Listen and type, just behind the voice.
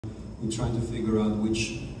We're trying to figure out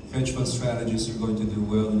which hedge fund strategies are going to do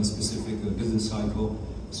well in a specific business cycle.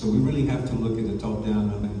 So we really have to look at the top down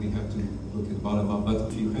and we have to look at bottom up.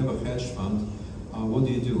 But if you have a hedge fund, what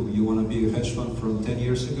do? You want to be a hedge fund from 10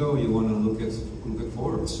 years ago, or you want to look at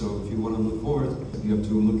forward. So if you want to look forward, you have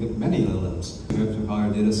to look at many LLMs. You have to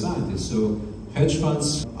hire data scientists. So hedge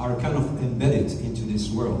funds are kind of embedded into this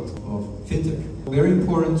world of fintech. Very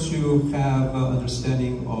important to have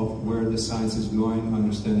understanding of where the science is going,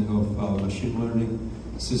 understanding of machine learning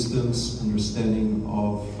systems, understanding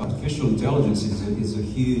of artificial intelligence is a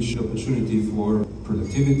huge opportunity for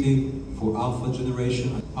productivity, for alpha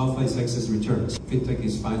generation. Alpha is excess returns. Fintech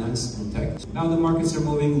is finance and tech. Now the markets are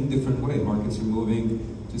moving in a different way. Markets are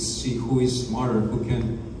moving to see who is smarter, who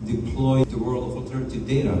can deploy the world of alternative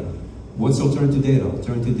data. What's alternative data?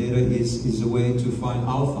 Alternative data is a way to find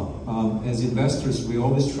alpha. As investors, we're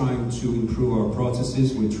always trying to improve our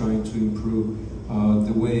processes. We're trying to improve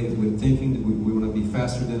the way we're thinking. We want to be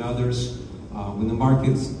faster than others. When the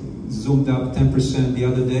market zoomed up 10% the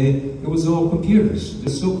other day, it was all computers. The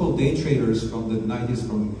so-called day traders from the 90s,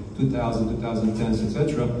 from 2000, 2010s,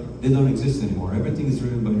 etc., they don't exist anymore. Everything is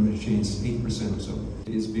driven by machines, 8% or so.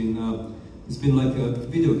 It's been like a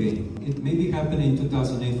video game. It maybe happened in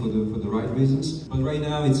 2008 for the right reasons, but right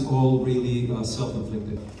now it's all really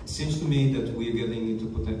self-inflicted. It seems to me that we're getting into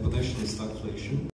potentially stagflation.